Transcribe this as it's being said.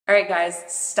All right, guys,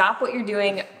 stop what you're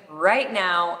doing right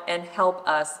now and help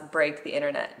us break the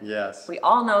internet. Yes. We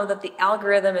all know that the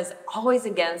algorithm is always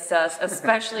against us,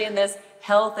 especially in this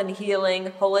health and healing,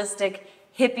 holistic,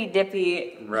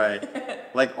 hippy-dippy.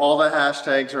 Right. Like all the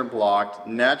hashtags are blocked.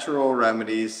 Natural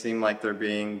remedies seem like they're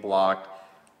being blocked.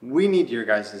 We need your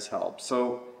guys' help.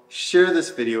 So share this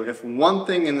video. If one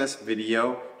thing in this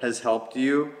video has helped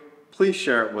you, please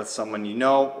share it with someone you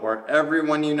know or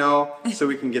everyone you know so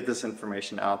we can get this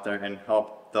information out there and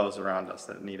help those around us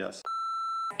that need us.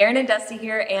 Erin and Dusty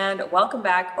here, and welcome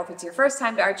back. Or if it's your first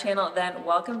time to our channel, then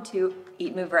welcome to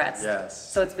EatMoveRest.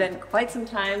 Yes. So it's been quite some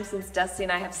time since Dusty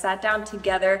and I have sat down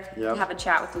together to have a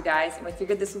chat with you guys, and we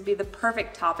figured this would be the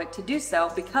perfect topic to do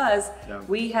so because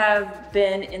we have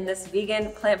been in this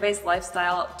vegan, plant-based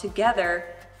lifestyle together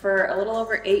for a little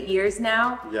over 8 years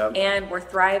now, and we're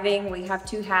thriving. We have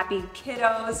 2 happy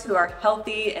kiddos who are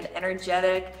healthy and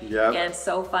energetic and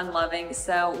so fun-loving.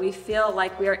 So we feel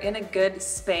like we are in a good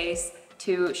space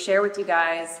to share with you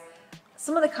guys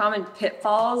some of the common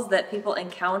pitfalls that people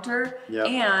encounter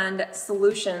and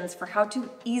solutions for how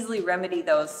to easily remedy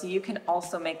those so you can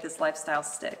also make this lifestyle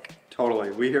stick.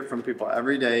 Totally. We hear from people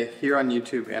every day here on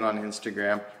YouTube and on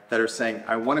Instagram that are saying,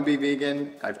 I want to be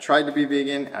vegan, I've tried to be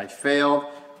vegan, I failed.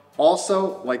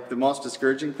 Also, like the most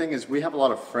discouraging thing is we have a lot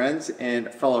of friends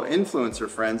and fellow influencer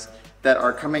friends that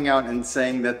are coming out and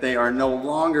saying that they are no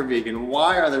longer vegan.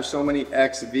 Why are there so many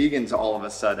ex-vegans all of a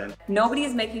sudden? Nobody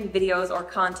is making videos or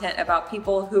content about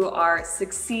people who are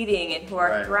succeeding and who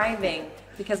are thriving,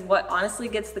 because what honestly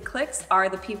gets the clicks are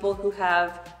the people who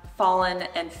have fallen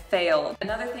and failed.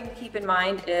 Another thing to keep in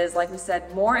mind is, like we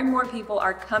said, more and more people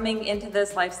are coming into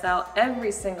this lifestyle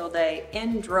every single day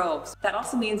in droves. That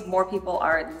also means more people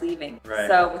are leaving.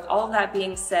 So with all of that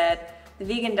being said, the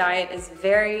vegan diet is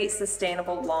very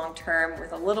sustainable long-term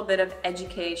with a little bit of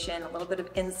education, a little bit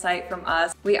of insight from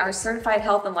us. We are certified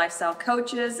health and lifestyle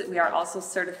coaches. We are also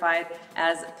certified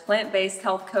as plant-based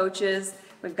health coaches.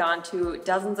 We've gone to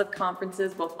dozens of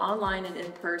conferences, both online and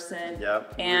in person.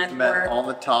 And we've met all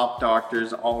the top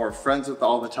doctors, we're friends with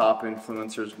all the top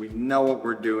influencers. We know what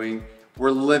we're doing.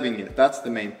 We're living it. That's the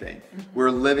main thing.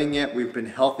 We're living it. We've been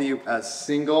healthy as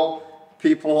single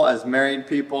people, as married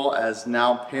people, as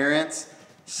now parents.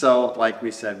 So like we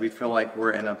said, we feel like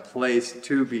we're in a place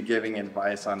to be giving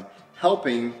advice on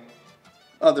helping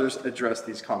others address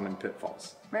these common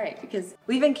pitfalls. Right, because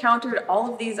we've encountered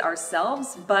all of these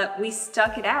ourselves, but we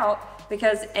stuck it out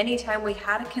because anytime we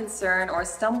had a concern or a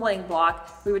stumbling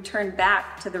block, we would turn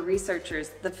back to the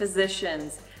researchers, the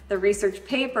physicians, the research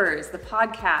papers, the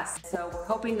podcasts. So we're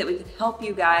hoping that we can help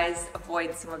you guys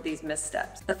avoid some of these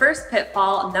missteps. The first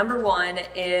pitfall, number 1,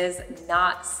 is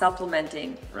not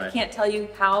supplementing. I can't tell you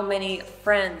how many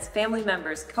friends, family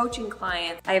members, coaching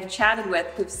clients I have chatted with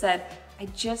who've said, I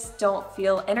just don't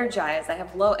feel energized. I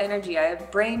have low energy. I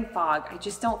have brain fog. I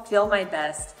just don't feel my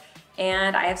best.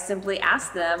 And I have simply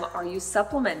asked them, are you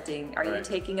supplementing? Are you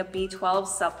taking a B12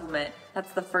 supplement?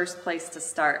 That's the first place to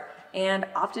start. And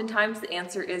oftentimes the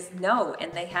answer is no,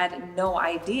 and they had no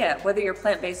idea, whether you're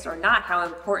plant-based or not, how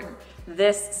important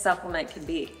this supplement can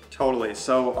be. Totally.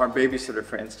 So our babysitter,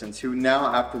 for instance, who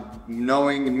now after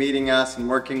knowing and meeting us and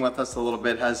working with us a little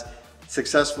bit has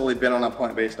successfully been on a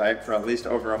plant-based diet for at least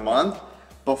over a month.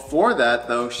 Before that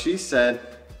though, she said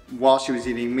while she was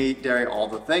eating meat, dairy, all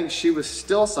the things, she was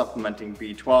still supplementing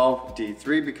B12,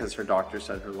 D3 because her doctor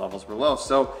said her levels were low.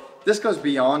 So this goes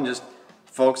beyond just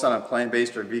folks on a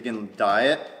plant-based or vegan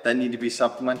diet that need to be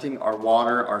supplementing our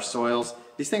water, our soils.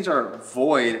 These things are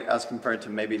void as compared to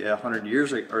maybe 100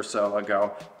 years or so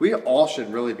ago. We all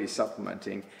should really be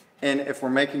supplementing. And if we're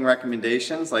making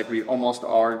recommendations, like we almost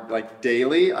are like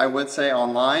daily, I would say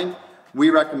online, we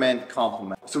recommend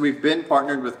Complement. So we've been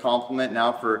partnered with Complement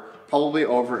now for probably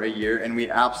over a year, and we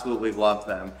absolutely love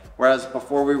them. Whereas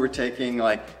before we were taking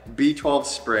like B12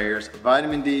 sprayers,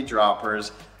 vitamin D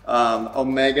droppers,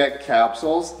 omega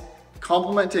capsules,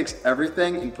 Complement takes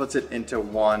everything and puts it into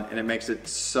one, and it makes it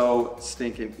so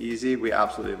stinking easy. We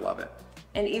absolutely love it.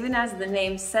 And even as the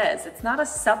name says, it's not a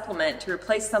supplement to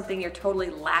replace something you're totally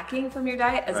lacking from your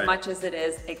diet as much as it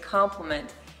is a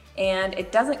complement. And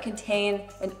it doesn't contain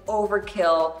an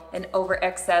overkill, an over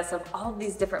excess of all of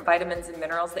these different vitamins and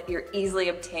minerals that you're easily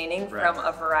obtaining from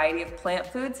a variety of plant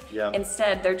foods.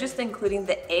 Instead, they're just including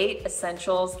the 8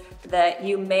 essentials that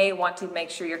you may want to make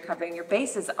sure you're covering your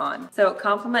bases on. So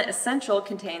Complement Essential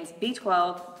contains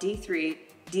B12, D3,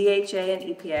 DHA and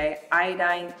EPA,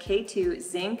 iodine, K2,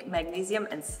 zinc, magnesium,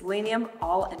 and selenium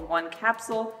all in one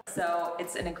capsule. So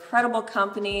it's an incredible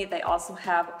company. They also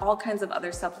have all kinds of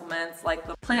other supplements like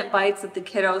the plant bites that the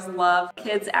kiddos love.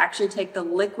 Kids actually take the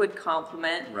liquid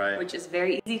complement, which is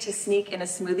very easy to sneak in a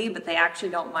smoothie, but they actually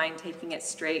don't mind taking it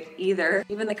straight either.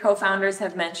 Even the co-founders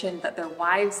have mentioned that their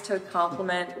wives took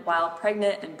complement while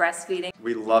pregnant and breastfeeding.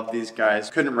 We love these guys.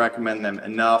 Couldn't recommend them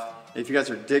enough. If you guys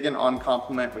are digging on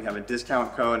complement, we have a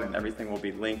discount code and everything will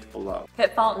be linked below.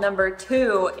 Pitfall number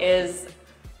 2 is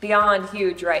beyond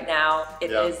huge right now.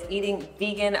 It is eating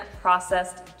vegan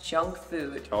processed junk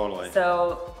food. Totally.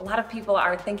 So a lot of people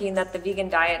are thinking that the vegan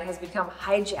diet has become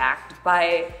hijacked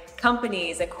by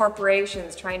companies and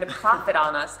corporations trying to profit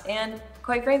on us. And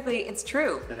quite frankly, it's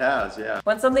true. It has, yeah.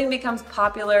 When something becomes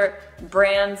popular,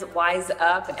 brands wise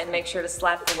up and make sure to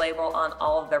slap the label on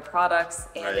all of their products,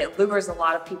 and it lures a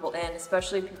lot of people in,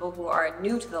 especially people who are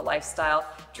new to the lifestyle,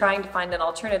 trying to find an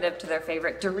alternative to their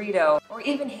favorite Dorito or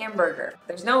even hamburger.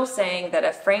 There's no saying that a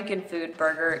Frankenfood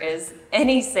burger is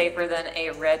any safer than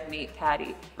a red meat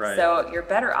patty. So you're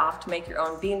better off to make your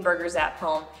own bean burgers at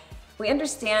home. We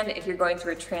understand if you're going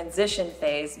through a transition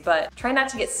phase, but try not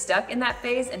to get stuck in that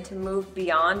phase and to move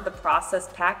beyond the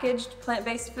processed packaged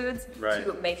plant-based foods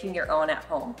to making your own at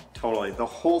home. Totally. The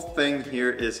whole thing here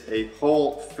is a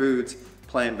whole foods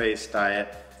plant-based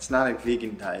diet. It's not a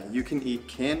vegan diet. You can eat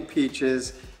canned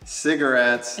peaches,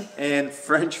 cigarettes, and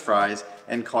French fries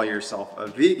and call yourself a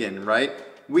vegan, right?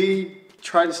 We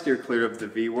try to steer clear of the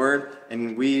V word,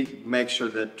 and we make sure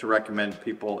that to recommend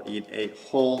people eat a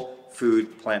whole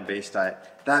food plant-based diet.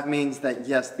 That means that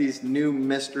yes, these new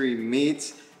mystery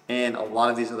meats and a lot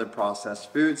of these other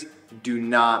processed foods do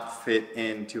not fit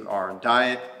into our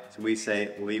diet. So we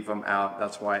say leave them out.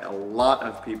 That's why a lot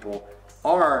of people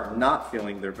are not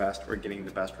feeling their best or getting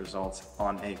the best results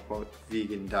on a quote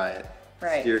vegan diet.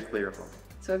 Steer clear of them.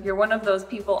 So if you're one of those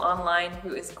people online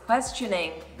who is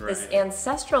questioning this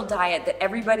ancestral diet that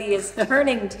everybody is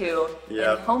turning to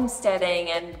and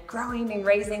homesteading and growing and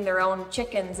raising their own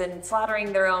chickens and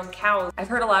slaughtering their own cows, I've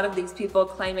heard a lot of these people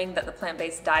claiming that the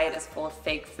plant-based diet is full of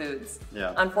fake foods.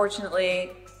 Unfortunately,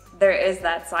 there is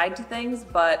that side to things,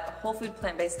 but a whole food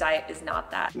plant-based diet is not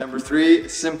that. Number 3,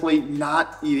 simply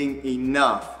not eating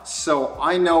enough. So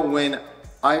I know when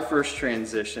I first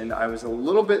transitioned, I was a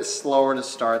little bit slower to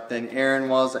start than Erin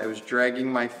was. I was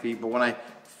dragging my feet, but when I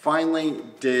finally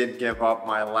did give up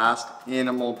my last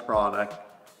animal product,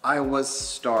 I was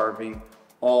starving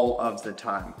all of the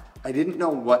time. I didn't know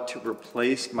what to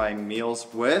replace my meals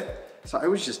with, so I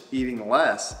was just eating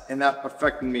less, and that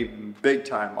affected me big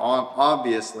time.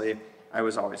 Obviously, I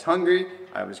was always hungry,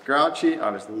 I was grouchy,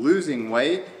 I was losing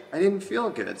weight. I didn't feel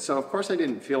good. So of course I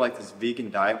didn't feel like this vegan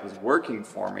diet was working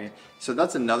for me. So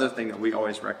that's another thing that we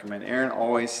always recommend. Erin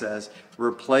always says,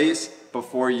 replace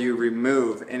before you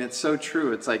remove. And it's so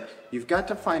true. It's like, you've got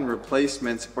to find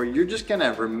replacements or you're just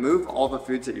gonna remove all the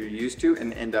foods that you're used to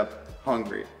and end up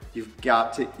hungry. You've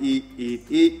got to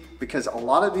eat, because a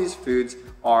lot of these foods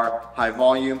are high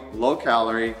volume, low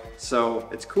calorie. So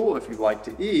it's cool if you like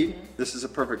to eat. This is a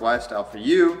perfect lifestyle for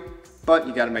you, but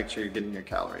you gotta make sure you're getting your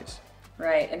calories.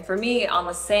 Right, and for me, on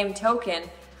the same token,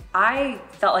 I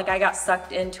felt like I got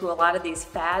sucked into a lot of these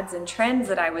fads and trends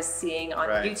that I was seeing on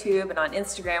YouTube and on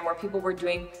Instagram, where people were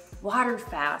doing water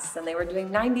fasts and they were doing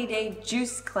 90-day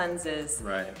juice cleanses.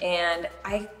 And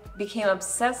I became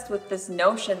obsessed with this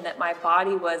notion that my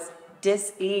body was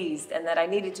diseased and that I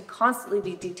needed to constantly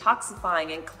be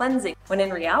detoxifying and cleansing, when in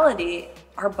reality,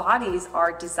 our bodies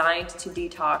are designed to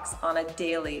detox on a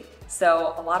daily.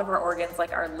 So a lot of our organs,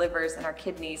 like our livers and our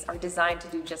kidneys, are designed to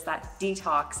do just that,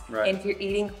 detox. And if you're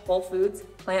eating whole foods,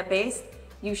 plant-based,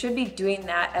 you should be doing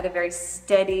that at a very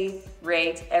steady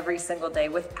rate every single day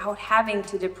without having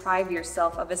to deprive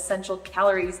yourself of essential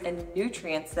calories and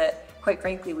nutrients that, quite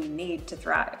frankly, we need to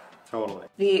thrive. Totally.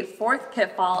 The 4th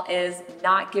pitfall is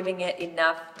not giving it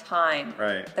enough time.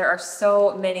 There are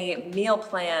so many meal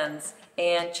plans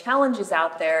and challenges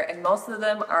out there, and most of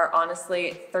them are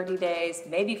honestly 30 days,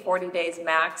 maybe 40 days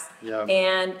max.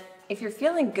 And if you're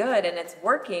feeling good and it's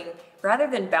working, rather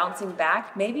than bouncing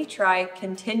back, maybe try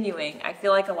continuing. I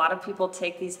feel like a lot of people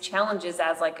take these challenges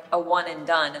as like a one and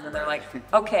done, and then they're like,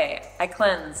 okay, I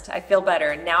cleansed, I feel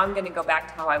better, now I'm gonna go back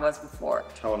to how I was before.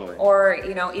 Totally. Or,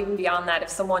 you know, even beyond that, if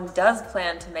someone does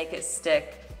plan to make it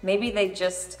stick, maybe they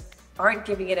just aren't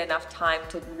giving it enough time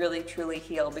to really truly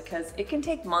heal, because it can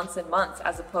take months and months,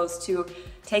 as opposed to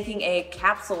taking a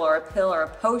capsule or a pill or a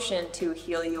potion to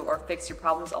heal you or fix your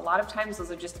problems. A lot of times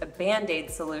those are just a band-aid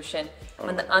solution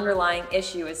when the underlying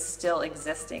issue is still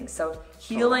existing. So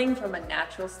healing from a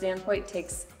natural standpoint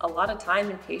takes a lot of time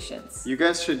and patience. You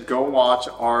guys should go watch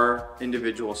our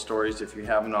individual stories if you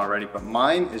haven't already, but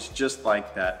mine is just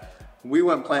like that. We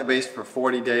went plant-based for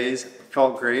 40 days,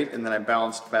 felt great, and then I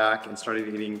bounced back and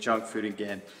started eating junk food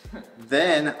again.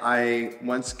 Then I,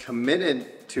 once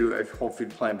committed to a whole food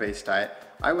plant-based diet,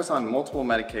 I was on multiple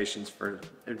medications for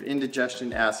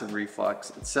indigestion, acid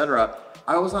reflux, etc.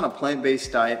 I was on a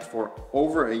plant-based diet for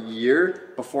over a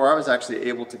year before I was actually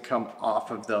able to come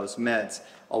off of those meds.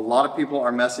 A lot of people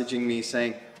are messaging me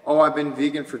saying, oh, I've been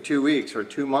vegan for 2 weeks or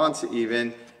 2 months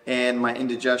even, and my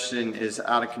indigestion is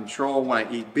out of control. When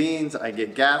I eat beans, I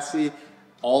get gassy,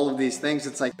 all of these things.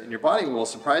 It's like your body will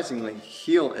surprisingly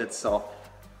heal itself,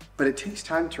 but it takes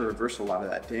time to reverse a lot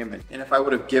of that damage. And if I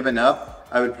would have given up,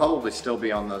 I would probably still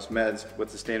be on those meds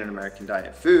with the standard American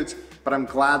diet foods, but I'm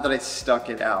glad that I stuck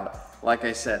it out. Like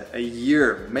I said, a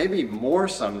year, maybe more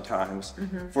sometimes,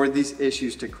 for these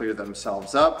issues to clear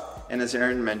themselves up. And as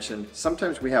Erin mentioned,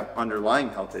 sometimes we have underlying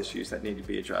health issues that need to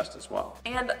be addressed as well.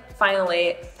 And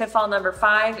finally, pitfall number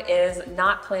 5 is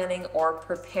not planning or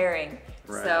preparing.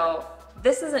 Right. So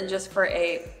this isn't just for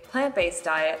a plant-based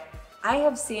diet. I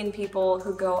have seen people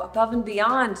who go above and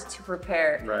beyond to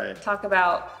prepare. Right. Talk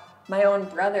about my own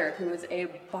brother, who is a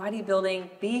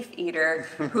bodybuilding beef eater,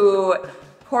 who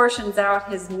portions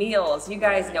out his meals. You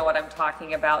guys know what I'm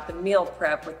talking about. The meal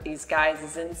prep with these guys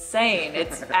is insane.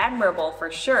 It's admirable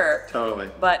for sure. Totally.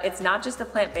 But it's not just a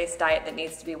plant-based diet that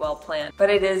needs to be well planned, but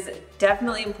it is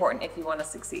definitely important if you want to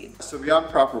succeed. So beyond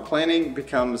proper planning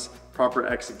becomes proper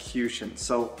execution.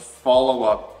 So follow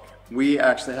up. We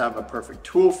actually have a perfect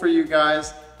tool for you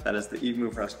guys. That is the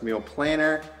EatMoveRest Meal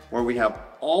Planner, where we have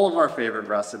all of our favorite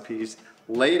recipes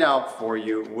laid out for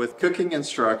you with cooking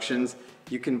instructions.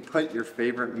 You can put your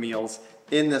favorite meals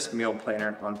in this meal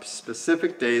planner on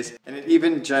specific days, and it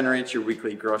even generates your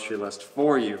weekly grocery list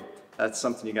for you. That's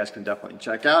something you guys can definitely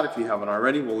check out if you haven't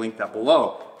already. We'll link that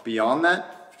below. Beyond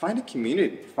that, find a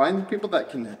community. Find people that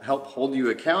can help hold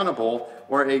you accountable,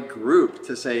 or a group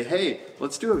to say, hey,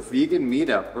 let's do a vegan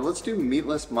meetup, or let's do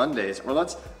meatless Mondays, or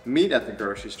let's meet at the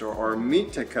grocery store, or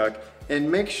meet to cook,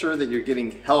 and make sure that you're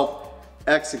getting help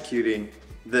executing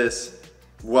this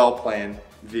well-planned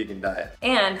vegan diet.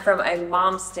 And from a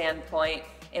mom standpoint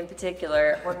in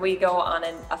particular, when we go on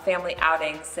a family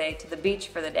outing, say to the beach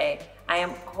for the day, I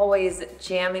am always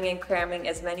jamming and cramming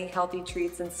as many healthy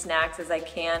treats and snacks as I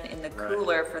can in the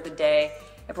cooler for the day.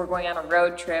 If we're going on a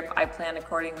road trip, I plan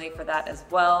accordingly for that as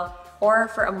well. Or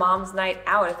for a mom's night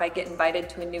out, if I get invited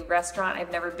to a new restaurant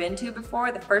I've never been to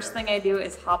before, the first thing I do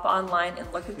is hop online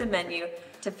and look at the menu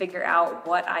to figure out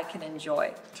what I can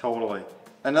enjoy. Totally.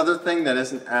 Another thing that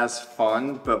isn't as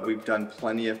fun, but we've done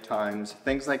plenty of times,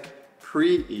 things like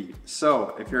pre-eat.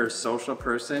 So if you're a social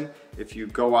person, if you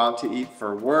go out to eat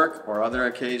for work or other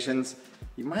occasions,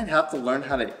 you might have to learn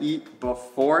how to eat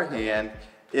beforehand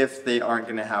if they aren't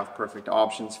gonna have perfect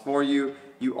options for you.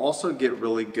 You also get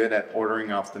really good at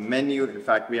ordering off the menu. In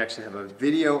fact, we actually have a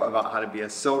video about how to be a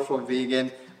social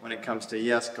vegan when it comes to,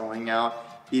 yes, going out,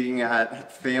 eating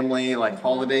at family, like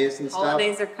holidays and stuff.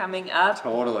 Holidays are coming up.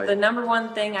 Totally. The number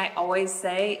one thing I always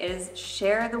say is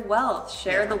share the wealth,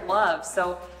 share the love.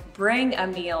 So bring a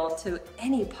meal to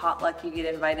any potluck you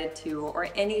get invited to, or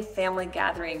any family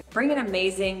gathering. Bring an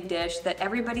amazing dish that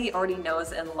everybody already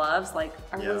knows and loves, like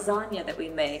our lasagna that we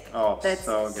make. Oh, that's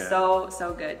so good.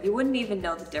 So good. You wouldn't even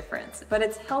know the difference, but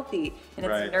it's healthy and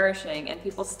it's nourishing, and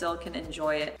people still can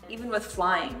enjoy it. Even with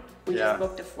flying, we just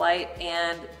booked a flight,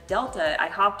 and Delta, I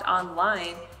hopped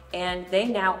online, and they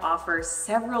now offer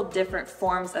several different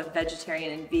forms of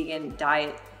vegetarian and vegan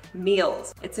diet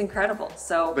meals. It's incredible.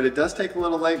 So, but it does take a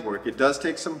little legwork. It does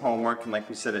take some homework, and like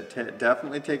we said, it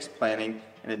definitely takes planning,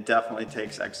 and it definitely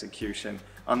takes execution.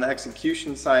 On the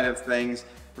execution side of things,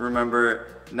 remember,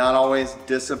 not always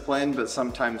discipline, but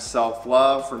sometimes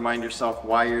self-love. Remind yourself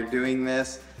why you're doing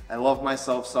this. I love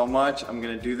myself so much, I'm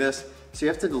gonna do this. So you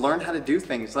have to learn how to do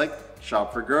things like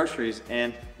shop for groceries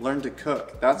and learn to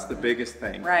cook. That's the biggest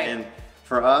thing. Right. And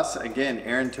for us, again,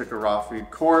 Erin took a raw food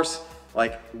course.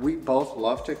 Like, we both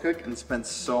love to cook and spend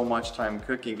so much time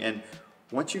cooking, and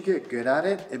once you get good at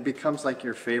it, it becomes like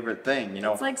your favorite thing, you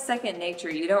know? It's like second nature.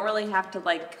 You don't really have to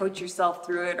like coach yourself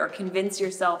through it or convince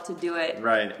yourself to do it.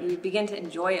 Right. You begin to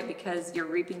enjoy it because you're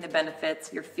reaping the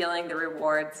benefits, you're feeling the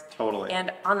rewards. Totally.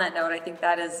 And on that note, I think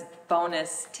that is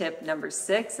bonus tip number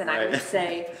 6, and I would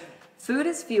say Food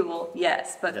is fuel,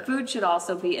 yes, but Yeah. food should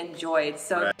also be enjoyed.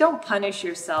 So Right. don't punish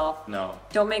yourself. No.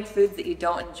 Don't make foods that you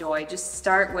don't enjoy. Just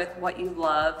start with what you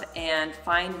love and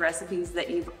find recipes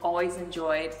that you've always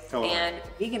enjoyed Totally. and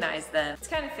veganize them. It's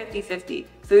kind of 50-50.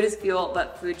 Food is fuel,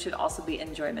 but food should also be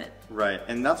enjoyment. Right,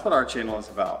 and that's what our channel is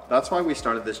about. That's why we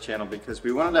started this channel, because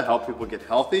we wanted to help people get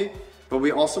healthy, but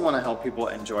we also want to help people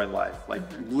enjoy life, like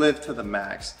live to the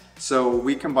max. So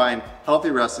we combine healthy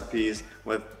recipes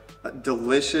with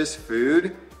delicious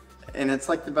food, and it's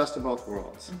like the best of both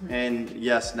worlds. And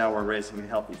yes, now we're raising a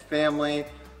healthy family.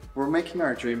 We're making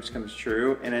our dreams come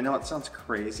true, and I know it sounds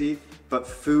crazy, but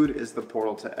food is the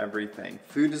portal to everything.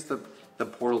 Food is the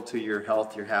portal to your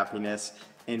health, your happiness,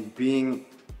 and being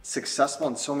successful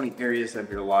in so many areas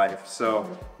of your life. So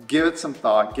give it some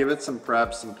thought, give it some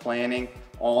prep, some planning,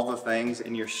 all the things,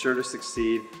 and you're sure to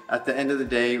succeed. At the end of the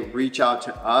day, reach out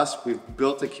to us. We've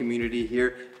built a community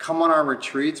here. Come on our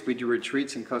retreats. We do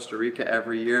retreats in Costa Rica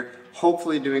every year.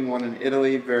 Hopefully doing one in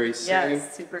Italy very soon.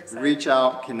 Yes, super excited. Reach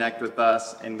out, connect with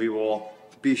us, and we will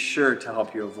be sure to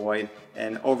help you avoid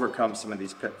and overcome some of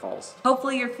these pitfalls.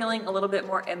 Hopefully you're feeling a little bit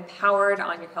more empowered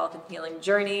on your health and healing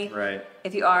journey. Right.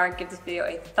 If you are, give this video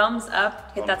a thumbs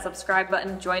up, hit that subscribe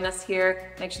button, join us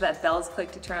here, make sure that bell is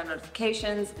clicked to turn on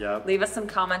notifications. Yep. Leave us some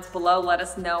comments below, let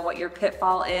us know what your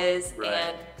pitfall is Right.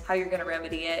 and how you're gonna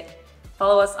remedy it.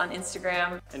 Follow us on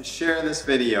Instagram. And share this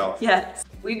video. Yes,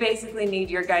 we basically need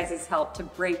your guys' help to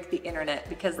break the internet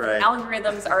because Right. the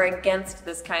algorithms are against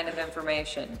this kind of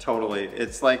information. Totally.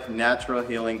 It's like natural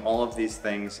healing. All of these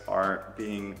things are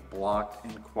being blocked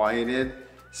and quieted.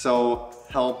 So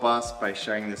help us by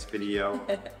sharing this video.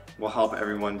 We'll help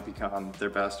everyone become their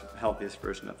best, healthiest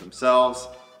version of themselves.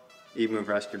 Eat, move,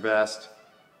 rest your best.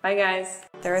 Bye guys.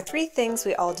 There are 3 things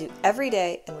we all do every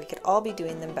day, and we could all be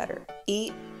doing them better.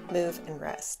 Eat, move, and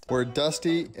rest. We're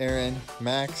Dusty, Erin,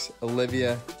 Max,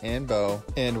 Olivia, and Bo,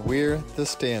 and we're the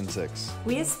Stanczyks.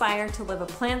 We aspire to live a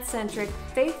plant-centric,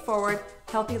 faith-forward,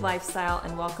 healthy lifestyle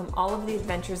and welcome all of the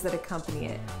adventures that accompany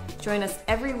it. Join us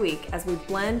every week as we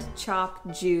blend, chop,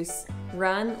 juice,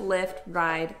 run, lift,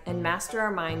 ride, and master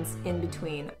our minds in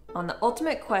between on the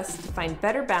ultimate quest to find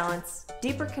better balance,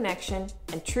 deeper connection,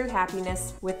 and true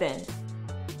happiness within.